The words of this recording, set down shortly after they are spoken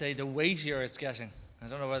The weightier it's getting. I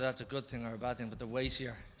don't know whether that's a good thing or a bad thing, but the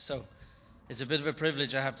weightier. So it's a bit of a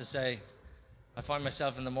privilege, I have to say. I find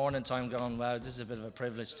myself in the morning time going, wow, this is a bit of a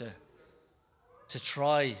privilege to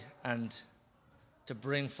try and to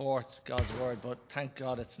bring forth God's word, but thank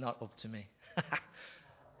God it's not up to me.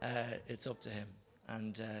 It's up to Him.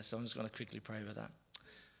 And so I'm just going to quickly pray about that.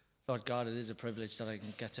 Lord God, it is a privilege that I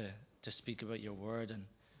can get to speak about your word. And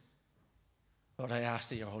Lord, I ask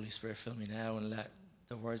that your Holy Spirit fill me now and let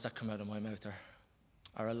the words that come out of my mouth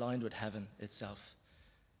are aligned with heaven itself.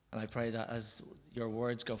 And I pray that as your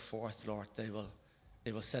words go forth, Lord, they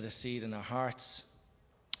will set a seed in our hearts.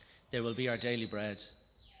 They will be our daily bread.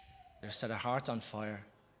 They'll set our hearts on fire,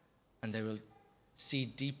 and they will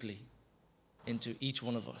seed deeply into each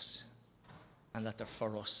one of us, and that they're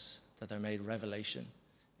for us, that they're made revelation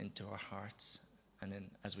into our hearts, and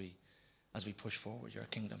as we push forward your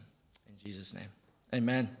kingdom. In Jesus' name.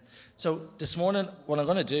 Amen. So this morning, what I'm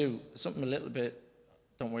going to do, something a little bit,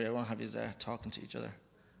 don't worry, I won't have you talking to each other.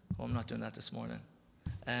 Well, I'm not doing that this morning.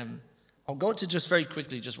 I'll go to just very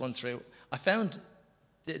quickly, just run through. I found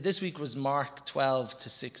this week was Mark 12 to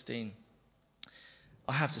 16.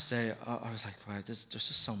 I have to say, I was like, wow, there's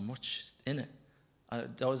just so much in it.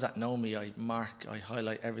 Those that know me, I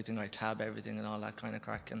highlight everything, I tab everything and all that kind of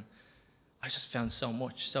crack. And I just found so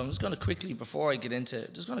much. So I'm just going to quickly, before I get into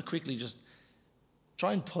it, just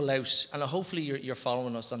try and pull out, and hopefully you're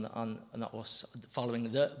following us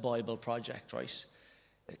following the Bible Project, right?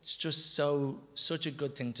 It's just such a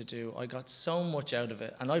good thing to do. I got so much out of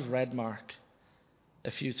it, and I've read Mark a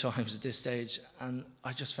few times at this stage, and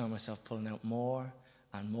I just found myself pulling out more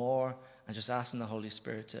and more, and just asking the Holy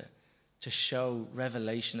Spirit to show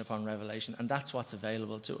revelation upon revelation, and that's what's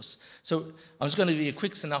available to us. So I'm just going to give you a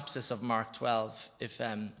quick synopsis of Mark 12,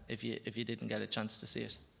 if you didn't get a chance to see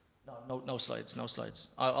it. No slides.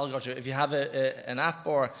 I'll go through it. If you have an app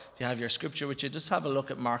or if you have your scripture with you, just have a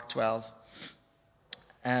look at Mark 12.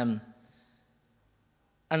 And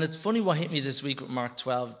it's funny what hit me this week with Mark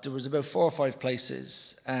 12. There was about 4 or 5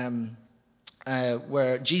 places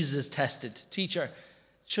where Jesus is tested. Teacher,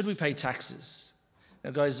 should we pay taxes?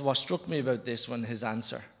 Now, guys, what struck me about this one, his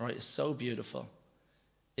answer, right, is so beautiful,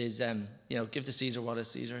 is, give to Caesar what is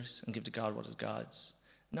Caesar's and give to God what is God's.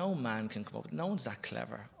 No man can come up with it. No one's that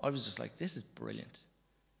clever. I was just like, this is brilliant.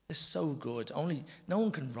 This is so good. No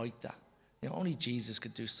one can write that. Only Jesus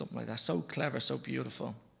could do something like that. So clever, so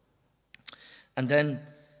beautiful. And then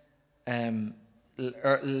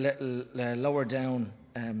lower down,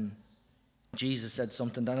 Jesus said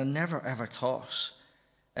something that I never ever thought.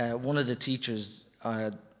 One of the teachers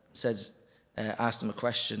asked him a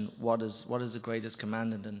question: "What is the greatest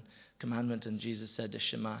commandment?" And Jesus said, "The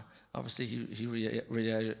Shema." Obviously, he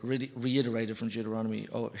reiterated from Deuteronomy,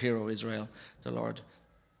 "Oh, hear, O Israel, the Lord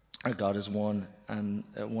our God is one and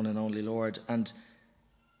only Lord." And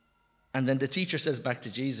then the teacher says back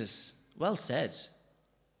to Jesus, "Well said."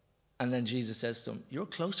 And then Jesus says to him, "You're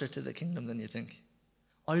closer to the kingdom than you think."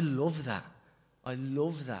 I love that.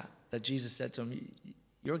 That Jesus said to him,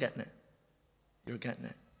 "You're getting it. You're getting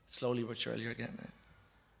it. Slowly but surely, you're getting it."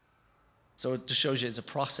 So it just shows you it's a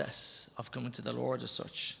process of coming to the Lord as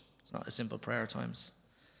such. It's not a simple prayer at times.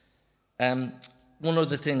 One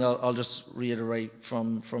other thing I'll just reiterate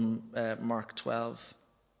from Mark 12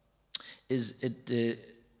 is it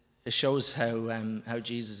shows how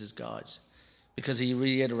Jesus is God, because he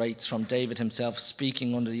reiterates from David himself,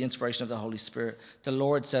 speaking under the inspiration of the Holy Spirit. "The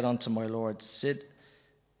Lord said unto my Lord, sit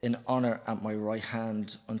in honor at my right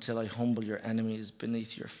hand until I humble your enemies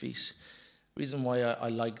beneath your feet." Reason why I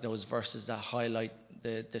like those verses that highlight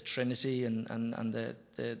the Trinity and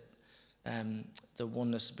the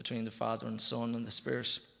oneness between the Father and Son and the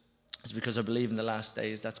Spirit is because I believe in the last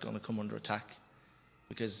days that's going to come under attack,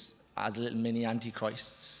 because as little mini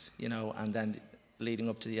antichrists, and then leading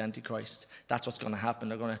up to the Antichrist, that's what's going to happen.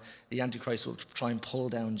 The Antichrist will try and pull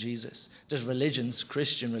down Jesus. There's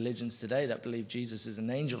Christian religions today that believe Jesus is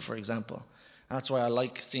an angel, for example. And that's why I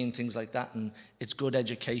like seeing things like that, and it's good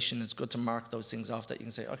education. It's good to mark those things off that you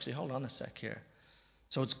can say, actually, hold on a sec here.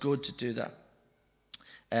 So it's good to do that.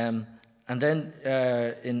 And then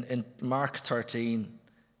in Mark 13,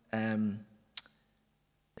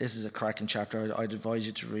 this is a cracking chapter. I'd advise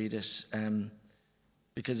you to read it,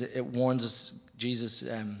 because it warns us. Jesus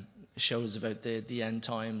shows about the end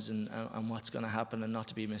times and what's going to happen, and not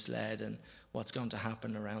to be misled, and what's going to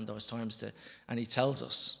happen around those times. And he tells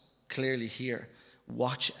us clearly here,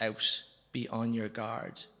 watch out, be on your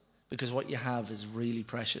guard, because what you have is really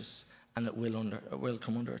precious, and it will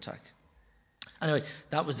come under attack. Anyway,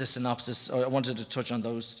 that was the synopsis. I wanted to touch on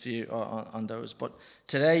those, but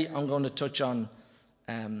today I'm going to touch on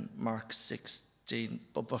Mark 16 16.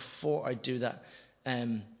 But before I do that,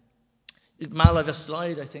 Mal, I have a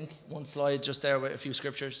slide, I think. One slide just there with a few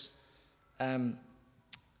scriptures. Where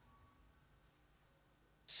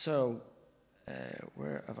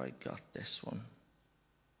have I got this one?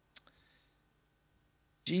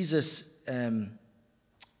 Jesus, thank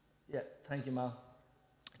you, Mal.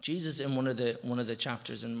 Jesus in one of the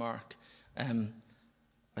chapters in Mark,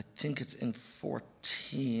 I think it's in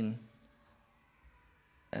 14,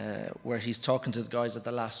 where he's talking to the guys at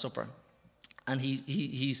the Last Supper, and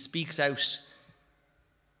he speaks out.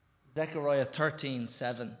 Zechariah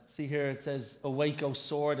 13:7. See here it says, "Awake, O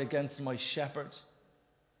sword, against my shepherd,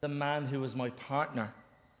 the man who was my partner."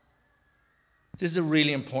 This is a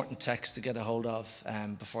really important text to get a hold of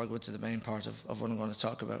before I go to the main part of what I'm going to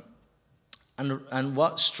talk about. And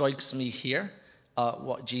what strikes me here,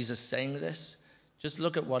 what Jesus is saying this, just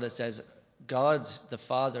look at what it says. God, the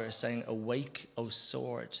Father, is saying, "Awake, O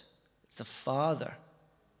sword." It's the Father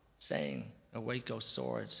saying, "Awake, O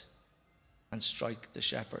sword, and strike the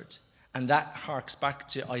shepherd." And that harks back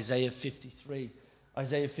to Isaiah 53.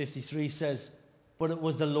 Isaiah 53 says, "But it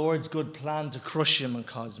was the Lord's good plan to crush him and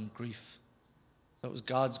cause him grief." So it was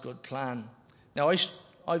God's good plan. Now,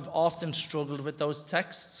 I've often struggled with those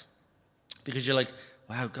texts because you're like,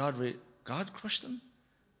 wow, God crushed them?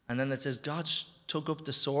 And then it says God took up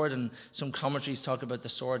the sword, and some commentaries talk about the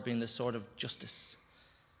sword being the sword of justice.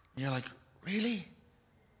 And you're like, really?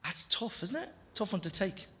 That's tough, isn't it? Tough one to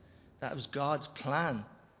take. That was God's plan.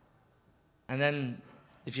 And then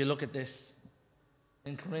if you look at this,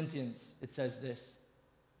 in Corinthians, it says this: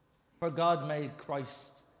 "For God made Christ,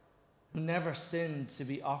 who never sinned, to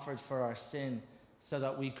be offered for our sin, so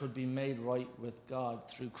that we could be made right with God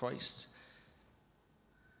through Christ."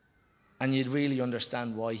 And you'd really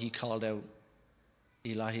understand why he called out,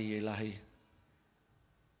 "Ilahi, Ilahi."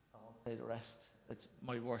 I won't say the rest. It's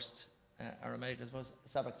my worst Aramaic, I suppose,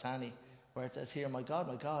 Sabachthani, where it says here, my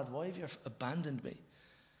God, why have you abandoned me?"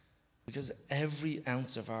 Because every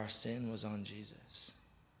ounce of our sin was on Jesus.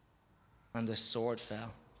 And the sword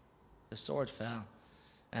fell. The sword fell.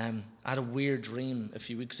 I had a weird dream a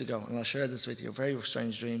few weeks ago, and I'll share this with you. A very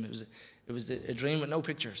strange dream. It was a dream with no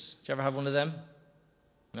pictures. Did you ever have one of them?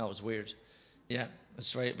 No, it was weird. Yeah, it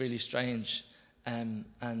was really strange.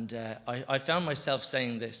 I found myself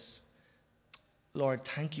saying this: "Lord,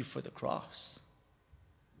 thank you for the cross."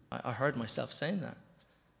 I heard myself saying that.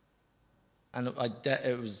 And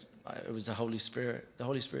it was the Holy Spirit. The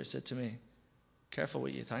Holy Spirit said to me, "Careful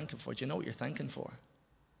what you're thanking for. Do you know what you're thanking for?"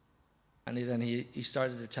 And then he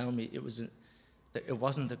started to tell me it wasn't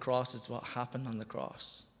the cross, it's what happened on the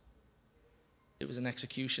cross. It was an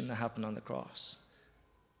execution that happened on the cross.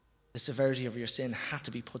 The severity of your sin had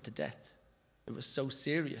to be put to death. It was so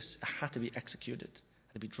serious, it had to be executed. It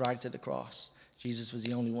had to be dragged to the cross. Jesus was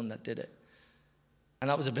the only one that did it. And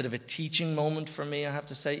that was a bit of a teaching moment for me, I have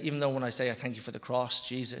to say. Even though when I say I thank you for the cross,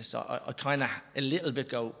 Jesus, I kind of a little bit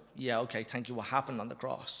go, yeah, okay, thank you, what happened on the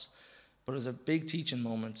cross. But it was a big teaching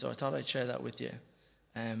moment, so I thought I'd share that with you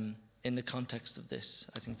in the context of this.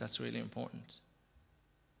 I think that's really important.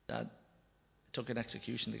 That it took an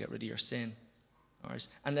execution to get rid of your sin. All right?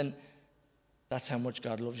 And then that's how much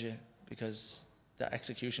God loves you, because that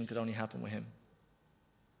execution could only happen with him.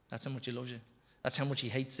 That's how much he loves you. That's how much he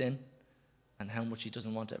hates sin, and how much he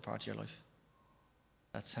doesn't want it a part of your life.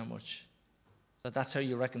 That's how much. So that's how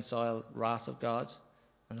you reconcile wrath of God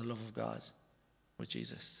and the love of God with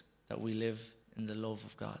Jesus. That we live in the love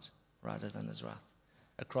of God rather than his wrath.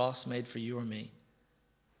 A cross made for you or me.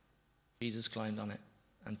 Jesus climbed on it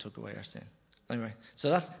and took away our sin. Anyway, so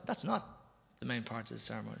that's not the main part of the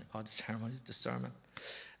sermon.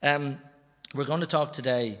 We're going to talk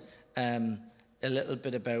today a little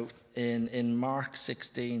bit about in Mark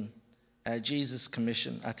 16, Jesus'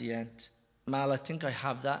 commission at the end. Mal, I think I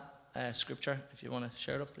have that scripture. If you want to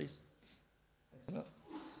share it up, please.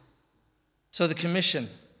 So the commission.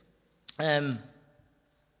 And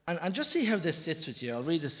just see how this sits with you. I'll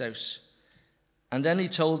read this out. "And then he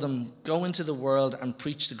told them, 'Go into the world and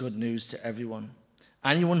preach the good news to everyone.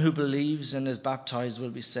 Anyone who believes and is baptized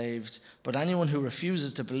will be saved, but anyone who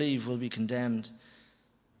refuses to believe will be condemned.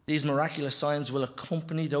 These miraculous signs will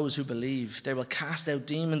accompany those who believe. They will cast out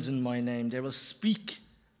demons in my name. They will speak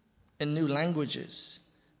in new languages.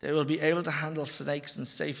 They will be able to handle snakes in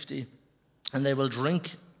safety, and they will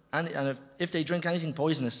drink. And if they drink anything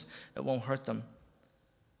poisonous, it won't hurt them.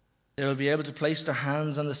 They will be able to place their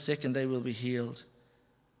hands on the sick, and they will be healed.'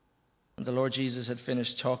 When the Lord Jesus had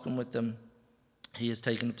finished talking with them, he is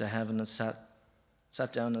taken up to heaven and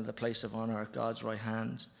sat down in the place of honor at God's right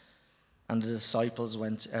hand. And the disciples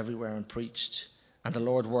went everywhere and preached. And the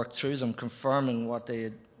Lord worked through them, confirming what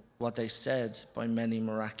what they said by many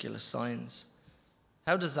miraculous signs.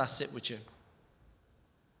 How does that sit with you?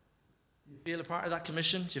 Do you feel a part of that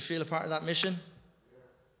commission? Do you feel a part of that mission?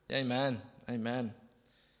 Amen. Amen.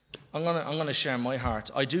 I'm gonna share my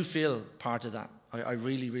heart. I do feel part of that. I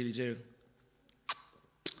really, really do.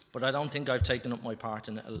 But I don't think I've taken up my part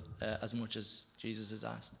in it as much as Jesus has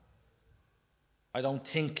asked. I don't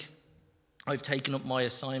think I've taken up my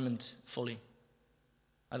assignment fully.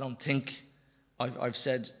 I don't think I've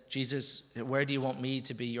said, Jesus, where do you want me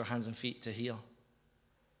to be your hands and feet to heal?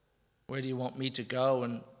 Where do you want me to go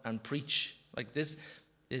and preach? Like this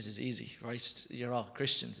is easy, right? You're all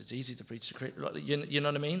Christians. It's easy to preach to you know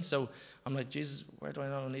what I mean? So I'm like, Jesus, where do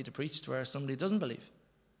I need to preach to where somebody doesn't believe?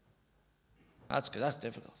 That's good. That's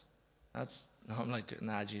difficult. I'm like,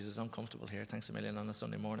 nah, Jesus, I'm comfortable here. Thanks a million on a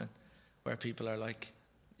Sunday morning, where people are like,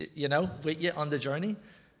 with you on the journey.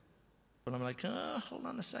 But I'm like, hold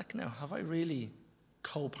on a sec now. Have I really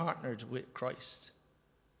co-partnered with Christ?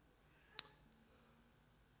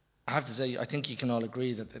 I have to say, I think you can all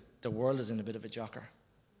agree that the world is in a bit of a jocker.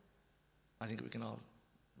 I think we can all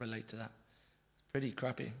relate to that. It's pretty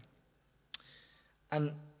crappy.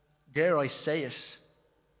 And dare I say it,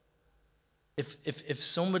 if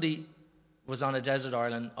somebody was on a desert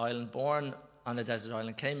island, born on a desert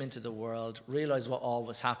island, came into the world, realized what all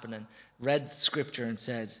was happening, read scripture and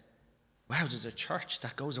said, wow, there's a church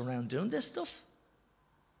that goes around doing this stuff?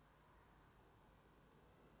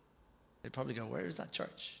 They'd probably go, where is that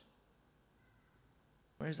church?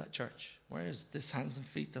 Where is that church? Where is this hands and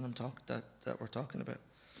feet that we're talking about?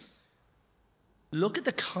 Look at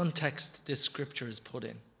the context this scripture is put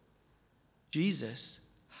in. Jesus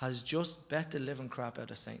has just bet the living crap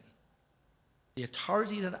out of Satan. The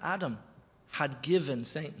authority that Adam had given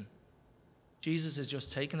Satan, Jesus has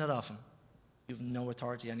just taken it off him. You have no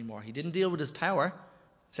authority anymore. He didn't deal with his power.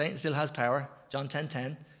 Satan still has power. John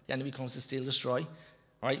 10:10. The enemy comes to steal, destroy.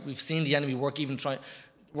 Right? We've seen the enemy work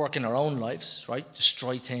in our own lives, right?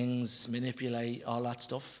 Destroy things, manipulate, all that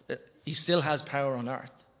stuff. He still has power on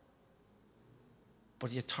earth.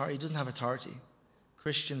 But he doesn't have authority.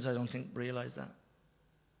 Christians, I don't think, realize that.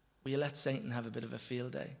 Will you let Satan have a bit of a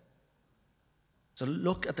field day? So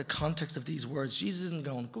look at the context of these words. Jesus isn't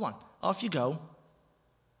going, go on, off you go.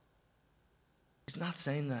 He's not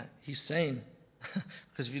saying that. He's saying,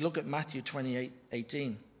 because if you look at Matthew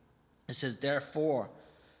 28:18, it says, therefore,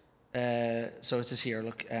 so it says here,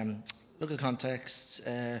 look at the context.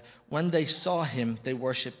 When they saw him, they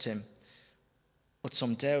worshipped him, but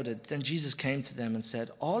some doubted. Then Jesus came to them and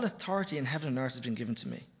said, all authority in heaven and earth has been given to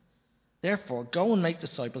me. Therefore, go and make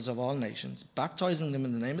disciples of all nations, baptizing them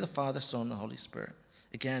in the name of the Father, Son, and the Holy Spirit.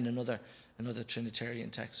 Again, another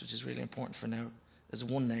Trinitarian text, which is really important for now. There's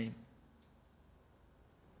one name.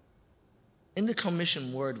 In the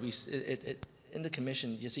commission word, in the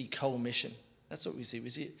commission, you see co-mission. That's what we see.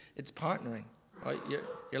 We see it's partnering. Right?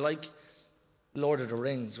 You're like Lord of the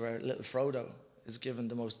Rings, where little Frodo is given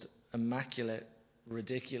the most immaculate,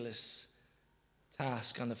 ridiculous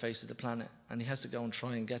task on the face of the planet, and he has to go and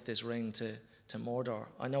try and get this ring to Mordor.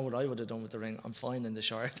 I know what I would have done with the ring. I'm fine in the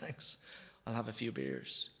Shire, thanks. I'll have a few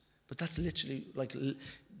beers. But that's literally like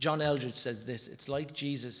John Eldridge says this. It's like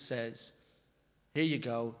Jesus says, here you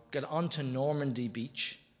go, get onto Normandy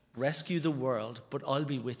Beach, rescue the world, but I'll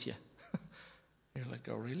be with you. You're like,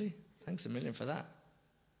 oh really? Thanks a million for that.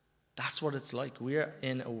 That's what it's like. We're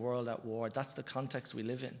in a world at war. That's the context we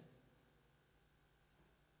live in.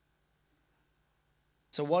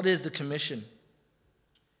 So what is the commission?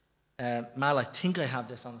 Mal, I think I have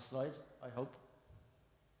this on the slides. I hope.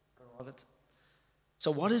 Got all of it.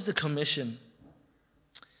 So what is the commission?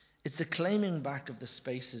 It's the claiming back of the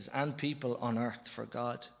spaces and people on earth for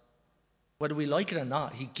God. Whether we like it or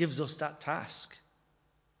not, he gives us that task.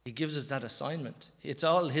 He gives us that assignment. It's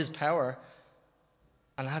all his power.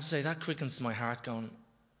 And I have to say, that quickens my heart going,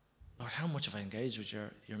 Lord, how much have I engaged with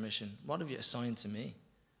your mission? What have you assigned to me?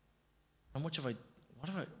 How much have I...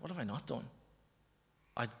 What have I not done?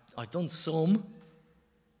 I've done some,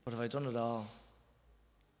 but have I done it all?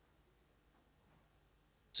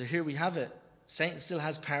 So here we have it. Satan still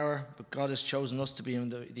has power, but God has chosen us to be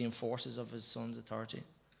the enforcers of his Son's authority.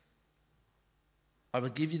 I will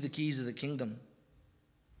give you the keys of the kingdom.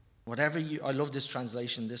 I love this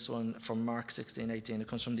translation, this one from Mark 16:18. It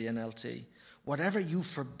comes from the NLT. Whatever you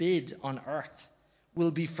forbid on earth will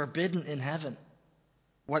be forbidden in heaven.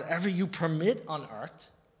 Whatever you permit on earth,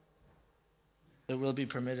 it will be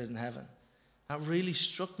permitted in heaven. That really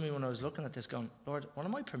struck me when I was looking at this going, Lord, what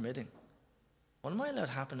am I permitting? What am I allowed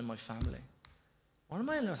happen in my family? What am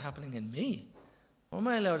I allowed happening in me? What am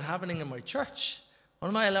I allowed happening in my church? What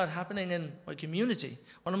am I allowed happening in my community?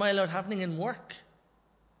 What am I allowed happening in work?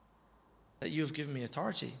 that you have given me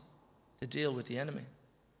authority to deal with the enemy,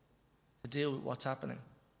 to deal with what's happening.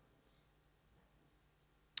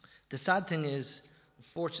 The sad thing is,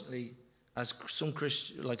 unfortunately, as some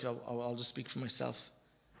Christian, like I'll just speak for myself,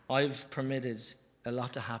 I've permitted a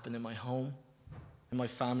lot to happen in my home, in my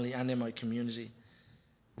family, and in my community,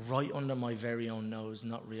 right under my very own nose,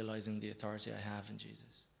 not realizing the authority I have in Jesus.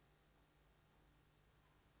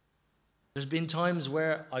 There's been times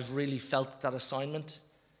where I've really felt that assignment,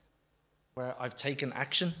 where I've taken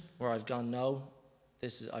action, where I've gone, no,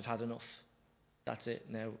 I've had enough. That's it.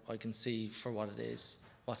 Now I can see for what it is,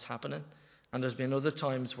 what's happening. And there's been other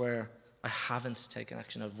times where I haven't taken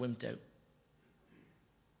action. I've wimped out.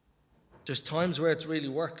 There's times where it's really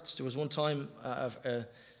worked. There was one time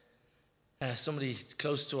somebody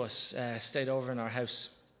close to us stayed over in our house,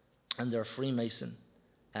 and they're a Freemason.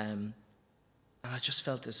 And I just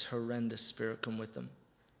felt this horrendous spirit come with them.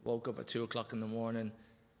 Woke up at 2 o'clock in the morning.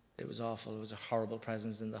 It was awful. It was a horrible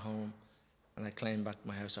presence in the home. And I claimed back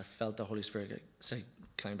my house. I felt the Holy Spirit say,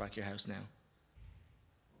 claim back your house now.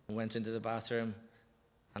 I went into the bathroom,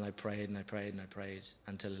 and I prayed and I prayed and I prayed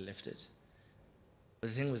until it lifted. But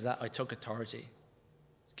the thing was that I took authority.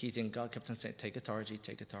 The key thing, God kept on saying, take authority,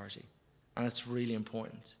 take authority. And it's really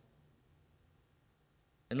important.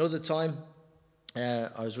 Another time, I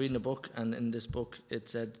was reading a book, and in this book it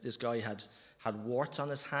said this guy had warts on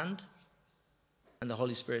his hand, and the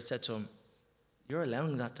Holy Spirit said to him, you're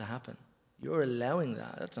allowing that to happen. You're allowing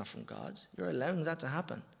that. That's not from God. You're allowing that to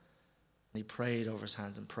happen. And he prayed over his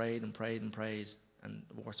hands and prayed and prayed and prayed, and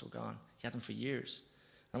the warts were gone. He had them for years.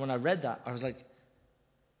 And when I read that, I was like,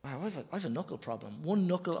 wow, I have a knuckle problem. One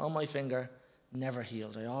knuckle on my finger never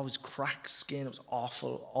healed. I always cracked skin. It was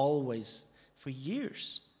awful, always, for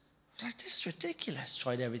years. I was like, this is ridiculous.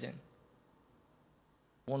 Tried everything.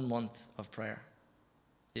 1 month of prayer,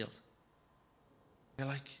 healed. You're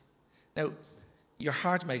like, now, your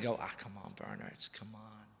heart may go, come on, Bernard, come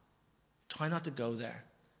on. Try not to go there.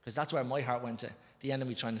 Because that's where my heart went to. The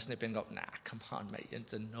enemy trying to snip in and go, come on, mate,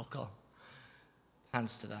 it's a knuckle.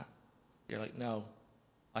 Hands to that. You're like, no,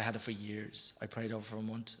 I had it for years. I prayed over for a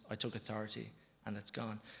month. I took authority, and it's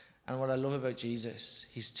gone. And what I love about Jesus,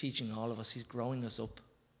 he's teaching all of us. He's growing us up.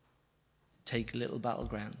 Take little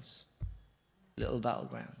battlegrounds. Little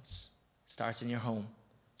battlegrounds. Starts in your home.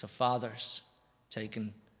 So fathers,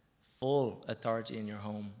 taking full authority in your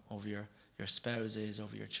home over your spouses,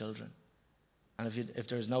 over your children. And if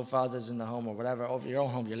there's no fathers in the home or whatever, over your own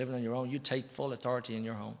home, you're living on your own, you take full authority in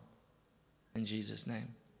your home. In Jesus' name.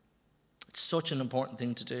 It's such an important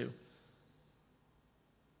thing to do.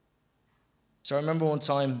 So I remember one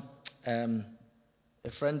time, a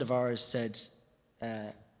friend of ours said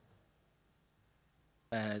their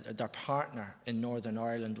partner in Northern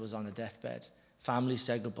Ireland was on a deathbed. Family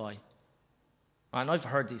said goodbye. And I've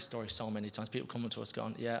heard these stories so many times. People coming to us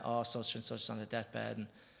going, such and such on a deathbed.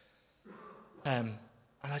 And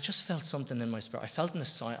I just felt something in my spirit. I felt an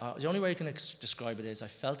assignment. The only way I can describe it is I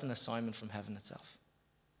felt an assignment from heaven itself.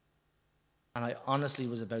 And I honestly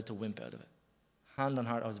was about to wimp out of it. Hand on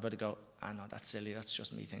heart, I was about to go, no, that's silly. That's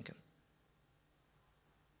just me thinking.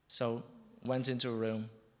 So went into a room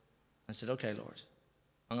and said, okay, Lord,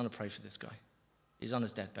 I'm going to pray for this guy. He's on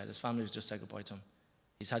his deathbed. His family has just said goodbye to him.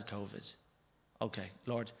 He's had COVID. Okay,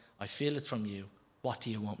 Lord, I feel it's from you. What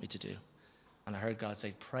do you want me to do? And I heard God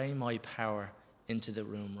say, pray my power into the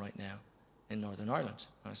room right now in Northern Ireland.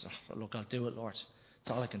 And I said, look, I'll do it, Lord. It's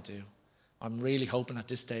all I can do. I'm really hoping at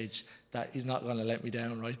this stage that he's not going to let me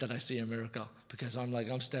down, right, that I see a miracle. Because I'm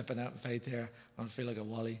stepping out in faith here. I feel like a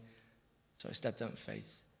wally. So I stepped out in faith.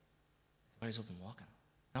 The guy's up and walking.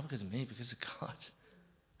 Not because of me, because of God.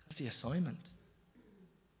 That's the assignment.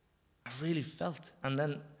 I really felt. And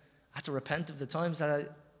then I had to repent of the times that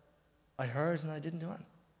I heard and I didn't do it.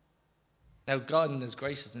 Now, God in his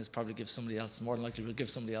graciousness probably gives somebody else, more than likely will give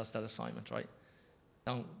somebody else that assignment, right?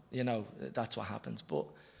 That's what happens. But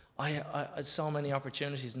I had so many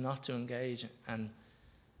opportunities not to engage and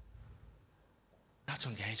not to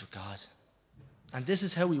engage with God. And this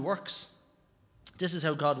is how he works. This is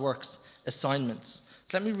how God works. Assignments.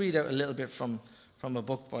 So let me read out a little bit from a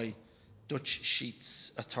book by Dutch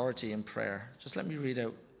Sheets, Authority in Prayer. Just let me read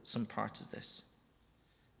out some parts of this.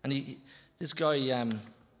 And this guy,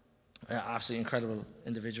 absolutely incredible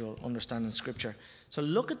individual, understanding Scripture. So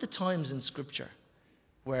look at the times in Scripture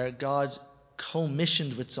where God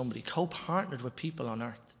co-missioned with somebody, co-partnered with people on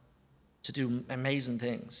earth to do amazing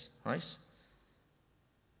things, right?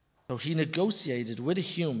 So he negotiated with a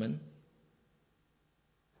human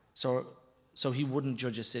so he wouldn't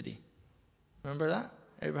judge a city. Remember that?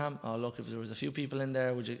 Abraham, look, if there was a few people in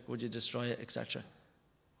there, would you destroy it, etc.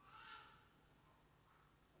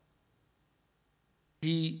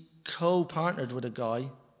 He co-partnered with a guy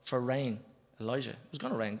for rain. Elijah. It was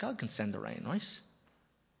going to rain. God can send the rain, right?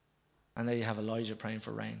 And there you have Elijah praying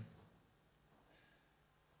for rain.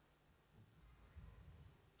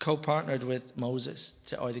 Co-partnered with Moses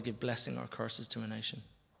to either give blessing or curses to a nation.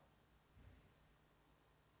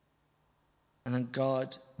 And then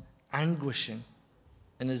God, anguishing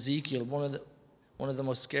in Ezekiel, one of the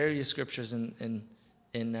most scariest scriptures in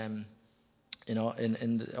the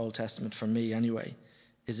Old Testament for me anyway,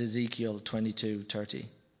 is Ezekiel 22:30,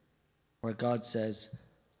 where God says,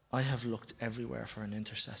 I have looked everywhere for an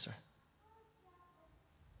intercessor,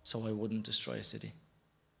 so I wouldn't destroy a city.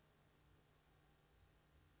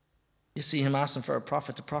 You see him asking for a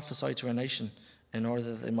prophet to prophesy to a nation in order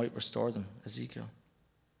that they might restore them, Ezekiel.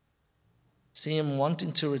 See him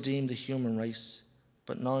wanting to redeem the human race,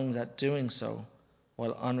 but knowing that doing so,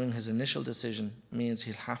 while honouring his initial decision, means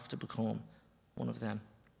he'll have to become one of them.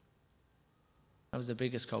 That was the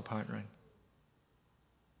biggest co-partnering.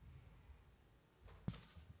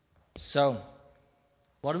 So,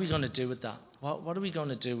 what are we going to do with that? What are we going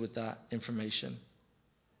to do with that information?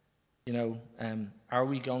 Are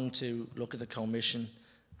we going to look at the commission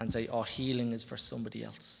and say, oh, healing is for somebody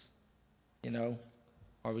else? Or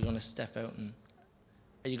are we going to step out and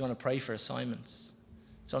are you going to pray for assignments?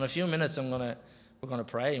 So in a few minutes we're going to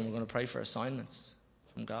pray, and we're going to pray for assignments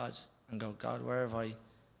from God and go, God, where have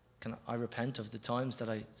can I repent of the times that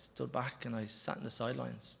I stood back and I sat in the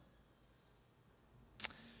sidelines?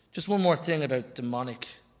 Just one more thing about the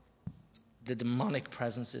demonic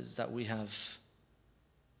presences that we have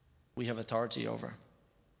authority over.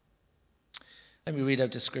 Let me read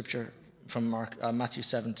out the scripture from Matthew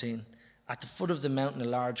 17. At the foot of the mountain, a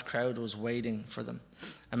large crowd was waiting for them.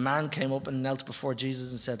 A man came up and knelt before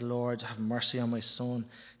Jesus and said, Lord, have mercy on my son.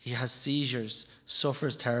 He has seizures,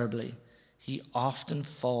 suffers terribly. He often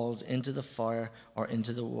falls into the fire or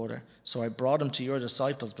into the water. So I brought him to your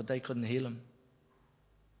disciples, but they couldn't heal him.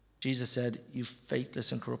 Jesus said, you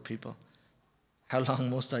faithless and corrupt people, how long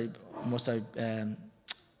must I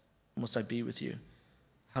be with you?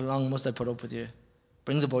 How long must I put up with you?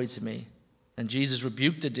 Bring the boy to me. And Jesus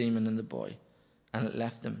rebuked the demon in the boy, and it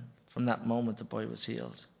left him. From that moment, the boy was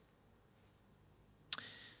healed.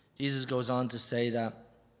 Jesus goes on to say that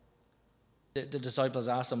the disciples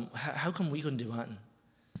asked him, how come we couldn't do that?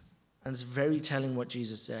 And it's very telling what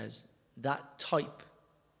Jesus says. That type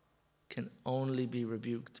can only be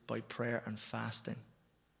rebuked by prayer and fasting.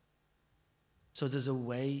 So there's a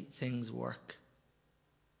way things work.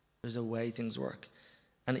 There's a way things work.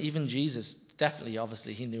 And even Jesus, definitely,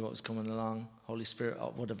 obviously, he knew what was coming along. Holy Spirit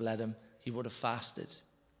would have led him. He would have fasted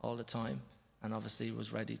all the time. And obviously he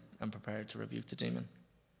was ready and prepared to rebuke the demon.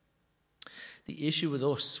 The issue with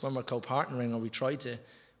us, when we're co-partnering or we try to,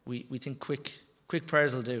 we think quick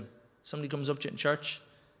prayers will do. Somebody comes up to you in church,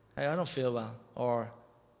 hey, I don't feel well, or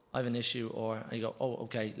I have an issue, or you go, oh,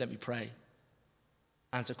 okay, let me pray.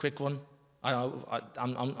 And it's a quick one.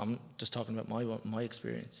 I'm just talking about my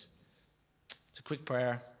experience. It's a quick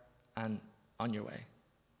prayer and on your way.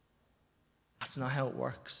 That's not how it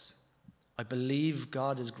works. I believe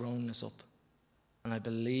God is growing us up. And I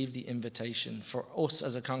believe the invitation for us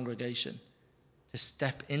as a congregation to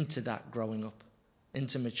step into that growing up,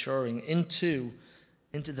 into maturing, into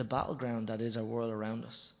the battleground that is our world around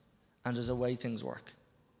us. And there's a way things work.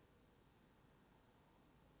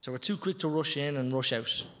 So we're too quick to rush in and rush out.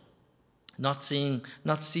 Not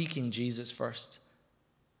seeking Jesus first.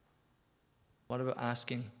 What about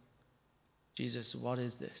asking Jesus, what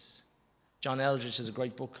is this? John Eldridge has a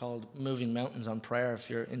great book called Moving Mountains on Prayer. If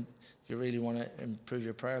you really want to improve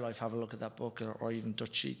your prayer life, have a look at that book, or even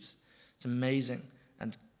Dutch Sheets. It's amazing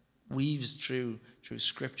and weaves through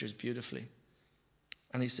scriptures beautifully.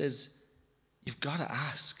 And he says, you've got to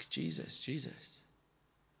ask Jesus,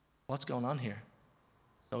 what's going on here?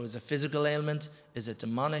 So is it physical ailment? Is it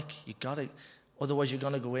demonic? Otherwise you're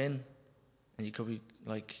going to go in and you could be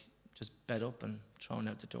like just bed up and thrown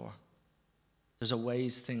out the door. There's a way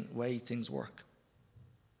things work.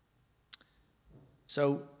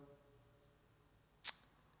 So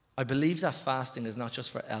I believe that fasting is not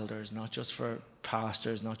just for elders, not just for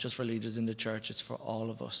pastors, not just for leaders in the church. It's for all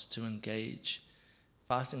of us to engage.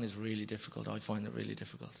 Fasting is really difficult. I find it really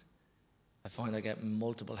difficult. I find I get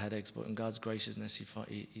multiple headaches, but in God's graciousness,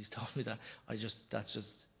 He's told me that that's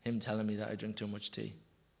just Him telling me that I drink too much tea,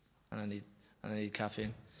 and I need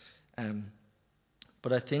caffeine.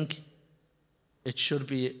 But I think it should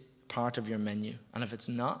be part of your menu, and if it's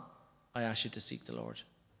not, I ask you to seek the Lord.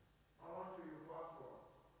 How long do you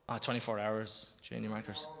fast for? 24 hours, Janie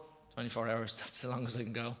Markers. 24 hours. That's the longest I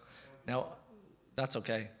can go. Now, that's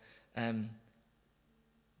okay.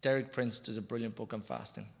 Derek Prince does a brilliant book on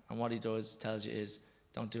fasting. And what he tells you is,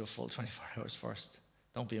 don't do a full 24 hours first.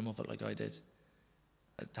 Don't be a muppet like I did.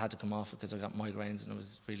 I had to come off it because I got migraines and I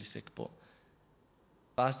was really sick. But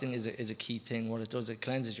fasting is a key thing. What it does, it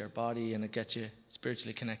cleanses your body and it gets you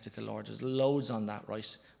spiritually connected to the Lord. There's loads on that,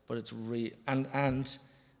 right? But it's and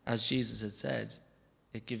as Jesus had said,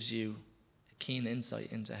 it gives you a keen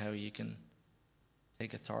insight into how you can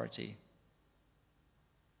take authority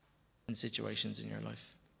in situations in your life.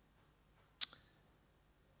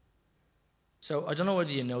 So I don't know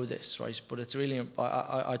whether you know this, right? But it's really,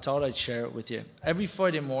 I thought I'd share it with you. Every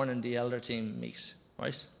Friday morning, the elder team meets,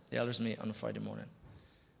 right? The elders meet on a Friday morning.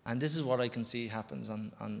 And this is what I can see happens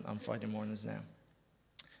on Friday mornings now.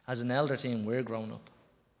 As an elder team, we're grown up.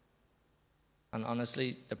 And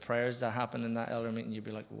honestly, the prayers that happen in that elder meeting, you'd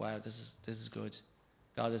be like, wow, this is good.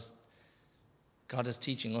 God is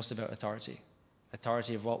teaching us about authority.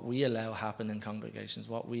 Authority of what we allow happen in congregations,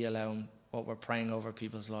 what we allow, what we're praying over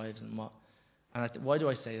people's lives and what. And why do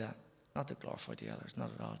I say that? Not to glorify the elders, not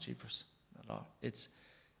at all, jeepers, not at all. It's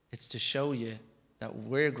to show you that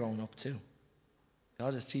we're grown up too.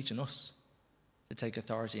 God is teaching us to take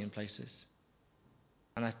authority in places.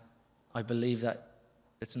 And I believe that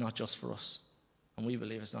it's not just for us. And we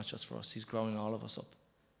believe it's not just for us. He's growing all of us up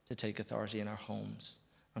to take authority in our homes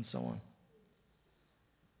and so on.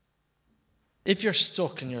 If you're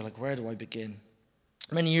stuck and you're like, where do I begin?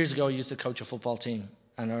 Many years ago, I used to coach a football team.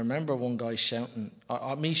 And I remember one guy shouting,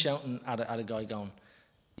 or me shouting at a guy going,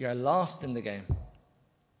 you're lost in the game.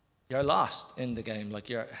 You're lost in the game. Like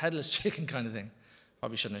you're a headless chicken kind of thing.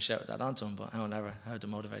 Probably shouldn't have shouted that onto him, but however, how to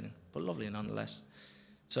motivate him. But lovely nonetheless.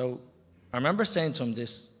 So I remember saying to him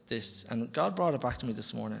this, and God brought it back to me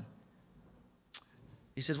this morning.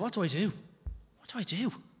 He says, what do I do? What do I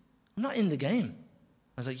do? I'm not in the game.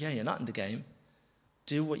 I was like, yeah, you're not in the game.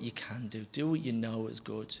 Do what you can do. Do what you know is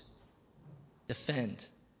good. Defend.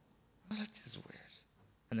 I was like, this is weird.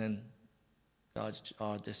 And then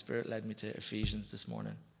the Spirit led me to Ephesians this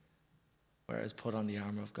morning, where it's put on the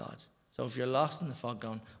armour of God. So if you're lost in the fog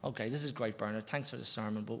going, okay, this is great, Bernard, thanks for the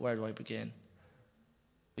sermon, but where do I begin?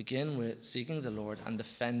 Begin with seeking the Lord and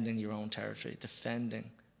defending your own territory. Defending.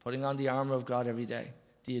 Putting on the armour of God every day.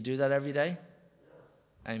 Do you do that every day?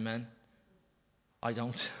 Amen. I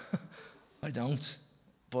don't. I don't.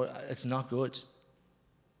 But it's not good.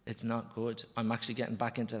 It's not good. I'm actually getting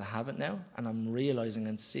back into the habit now, and I'm realizing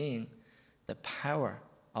and seeing the power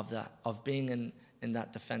of that, of being in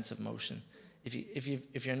that defensive motion. If you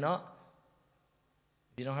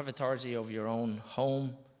don't have authority over your own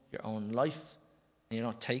home, your own life, and you're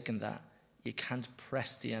not taking that, you can't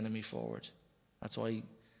press the enemy forward. That's why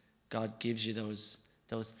God gives you those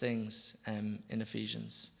things in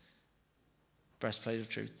Ephesians. Breastplate of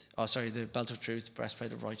truth. The belt of truth,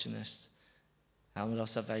 breastplate of righteousness, helmet of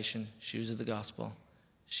salvation, shoes of the gospel,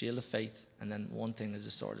 shield of faith, and then one thing is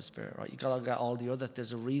the sword of spirit, right? You gotta get all the other.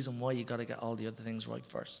 There's a reason why you gotta get all the other things right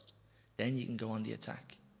first. Then you can go on the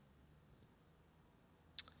attack.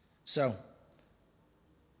 So,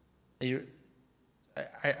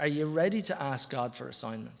 are you ready to ask God for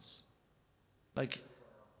assignments? Like,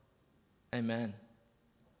 amen.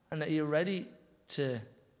 And are you ready to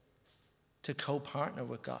co-partner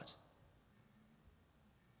with God?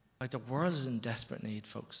 Like the world is in desperate need,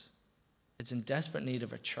 folks. It's in desperate need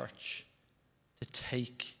of a church to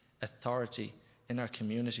take authority in our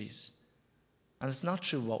communities. And it's not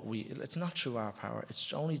through it's not through our power.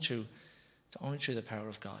 It's only through the power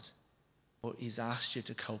of God. But He's asked you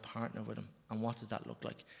to co-partner with Him. And what does that look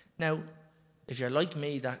like? Now, if you're like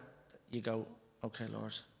me, that you go, okay,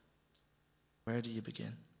 Lord, where do you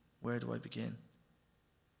begin? Where do I begin?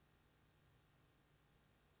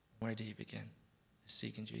 Where do you begin?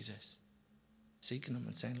 Seeking Jesus. Seeking Him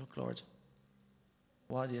and saying, look, Lord,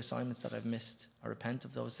 what are the assignments that I've missed? I repent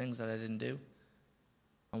of those things that I didn't do.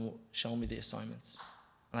 And show me the assignments.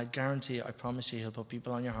 And I guarantee you, I promise you, He'll put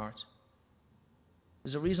people on your heart.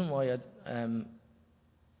 There's a reason why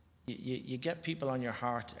you get people on your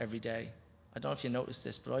heart every day. I don't know if you notice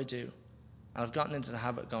this, but I do. And I've gotten into the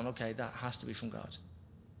habit of going, okay, that has to be from God.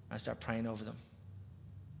 I start praying over them.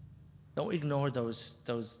 Don't ignore those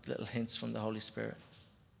little hints from the Holy Spirit.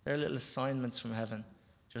 They're little assignments from heaven.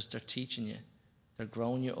 Just they're teaching you. They're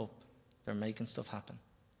growing you up. They're making stuff happen.